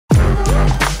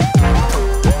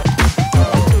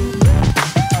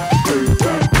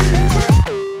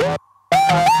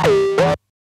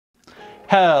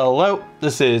Hello,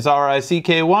 this is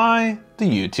RICKY, the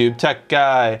YouTube Tech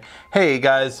Guy. Hey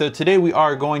guys, so today we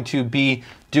are going to be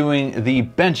doing the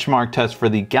benchmark test for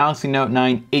the Galaxy Note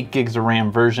 9 8 gigs of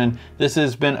RAM version. This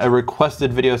has been a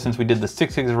requested video since we did the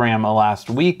 6 gigs of RAM last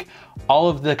week. All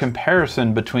of the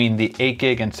comparison between the 8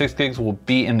 gig and 6 gigs will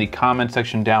be in the comment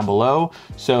section down below.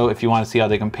 So if you want to see how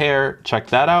they compare, check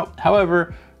that out.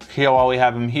 However, here, while we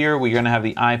have them here, we're going to have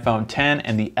the iPhone 10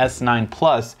 and the S9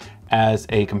 Plus as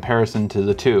a comparison to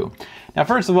the two. Now,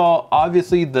 first of all,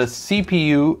 obviously the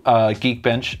CPU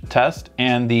Geekbench Test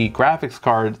and the graphics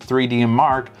card 3D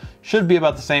Mark should be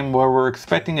about the same. Where we're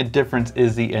expecting a difference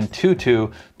is the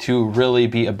Antutu to really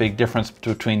be a big difference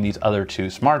between these other two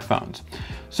smartphones.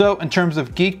 So in terms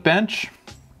of Geekbench,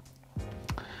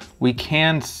 we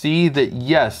can see that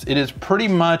yes, it is pretty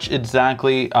much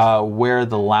exactly where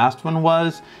the last one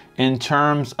was. In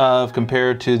terms of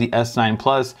compared to the S9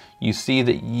 Plus, you see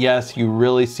that yes, you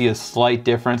really see a slight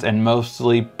difference, and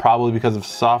mostly probably because of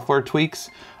software tweaks,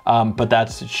 but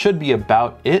that should be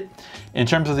about it. In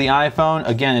terms of the iPhone,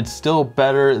 again, it's still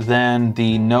better than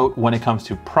the Note when it comes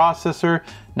to processor,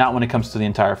 not when it comes to the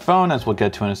entire phone, as we'll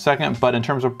get to in a second, but in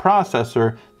terms of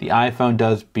processor, the iPhone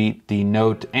does beat the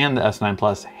Note and the S9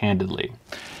 Plus handedly.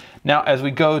 Now, as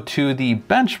we go to the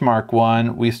benchmark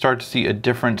one, we start to see a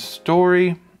different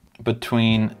story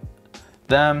between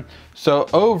them. So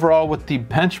overall with the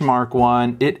benchmark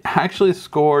one, it actually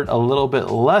scored a little bit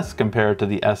less compared to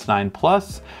the S9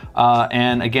 Plus,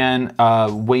 and again,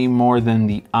 way more than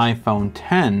the iPhone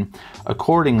 10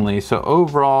 accordingly. So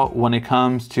overall, when it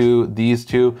comes to these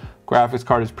two, graphics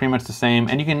card is pretty much the same,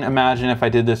 and you can imagine if I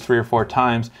did this 3 or 4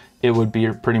 times, it would be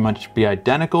pretty much be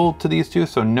identical to these two,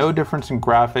 so no difference in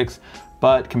graphics.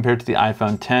 But compared to the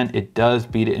iPhone 10, it does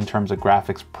beat it in terms of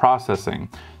graphics processing.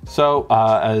 So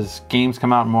as games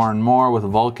come out more and more with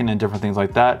Vulkan and different things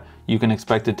like that, you can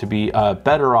expect it to be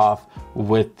better off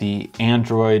with the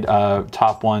Android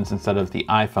top ones instead of the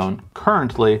iPhone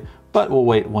currently, but we'll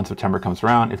wait when September comes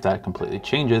around if that completely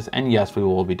changes. And yes, we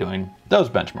will be doing those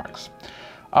benchmarks.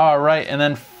 All right, and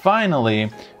then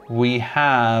finally, we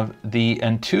have the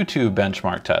Antutu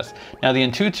benchmark test. Now the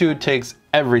Antutu takes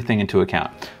everything into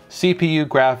account. CPU,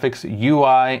 graphics,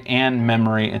 UI, and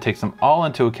memory. It takes them all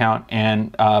into account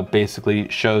and basically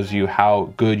shows you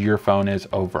how good your phone is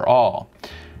overall.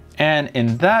 And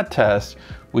in that test,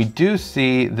 we do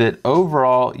see that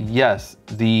overall, yes,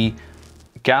 the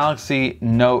Galaxy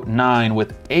Note 9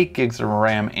 with 8 gigs of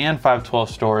RAM and 512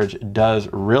 storage does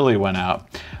really win out.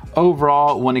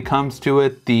 Overall, when it comes to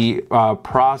it, the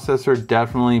processor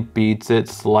definitely beats it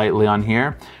slightly on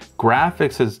here.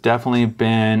 Graphics has definitely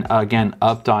been, again,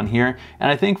 upped on here.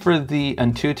 And I think for the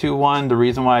Antutu one, the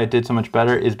reason why it did so much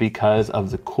better is because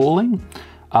of the cooling.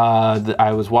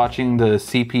 I was watching the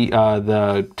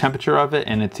temperature of it,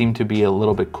 and it seemed to be a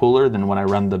little bit cooler than when I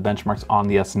run the benchmarks on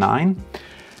the S9.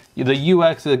 The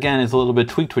UX, again, is a little bit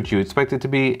tweaked what you expect it to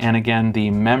be, and again, the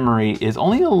memory is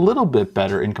only a little bit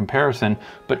better in comparison,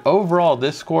 but overall,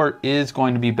 this score is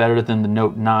going to be better than the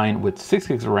Note 9 with 6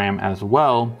 gigs of RAM as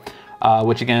well,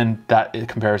 which again, that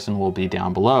comparison will be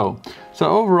down below. So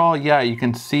overall, yeah, you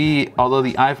can see, although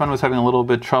the iPhone was having a little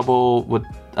bit trouble with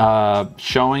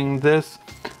showing this,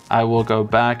 I will go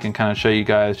back and kind of show you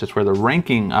guys just where the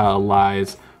ranking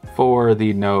lies for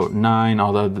the Note 9,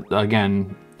 although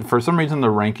again, for some reason, the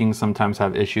rankings sometimes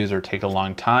have issues or take a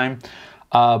long time.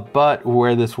 But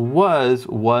where this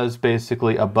was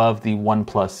basically above the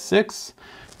OnePlus 6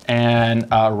 and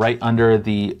right under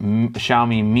the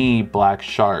Xiaomi Mi Black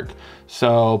Shark.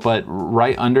 So, but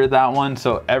right under that one,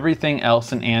 so everything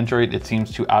else in Android, it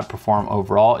seems to outperform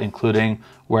overall, including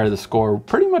where the score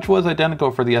pretty much was identical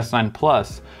for the S9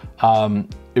 Plus.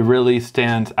 It really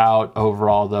stands out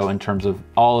overall though in terms of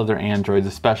all other Androids,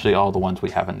 especially all the ones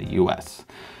we have in the US.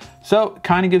 So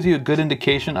kind of gives you a good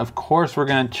indication. Of course, we're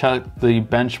going to check the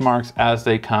benchmarks as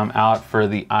they come out for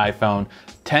the iPhone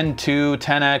 10.2,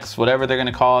 10X, whatever they're going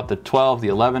to call it, the 12, the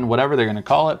 11, whatever they're going to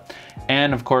call it.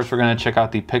 And of course, we're going to check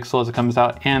out the Pixel as it comes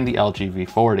out and the LG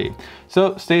V40.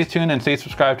 So stay tuned and stay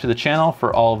subscribed to the channel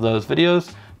for all of those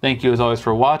videos. Thank you as always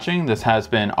for watching. This has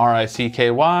been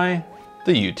RICKY,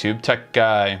 the YouTube Tech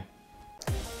Guy.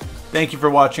 Thank you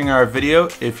for watching our video.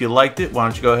 If you liked it, why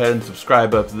don't you go ahead and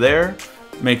subscribe up there.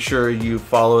 Make sure you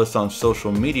follow us on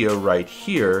social media right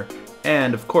here.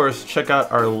 And of course, check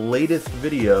out our latest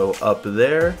video up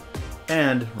there.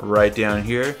 And right down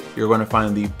here, you're going to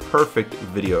find the perfect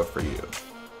video for you.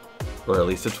 Or at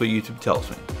least that's what YouTube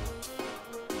tells me.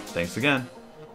 Thanks again.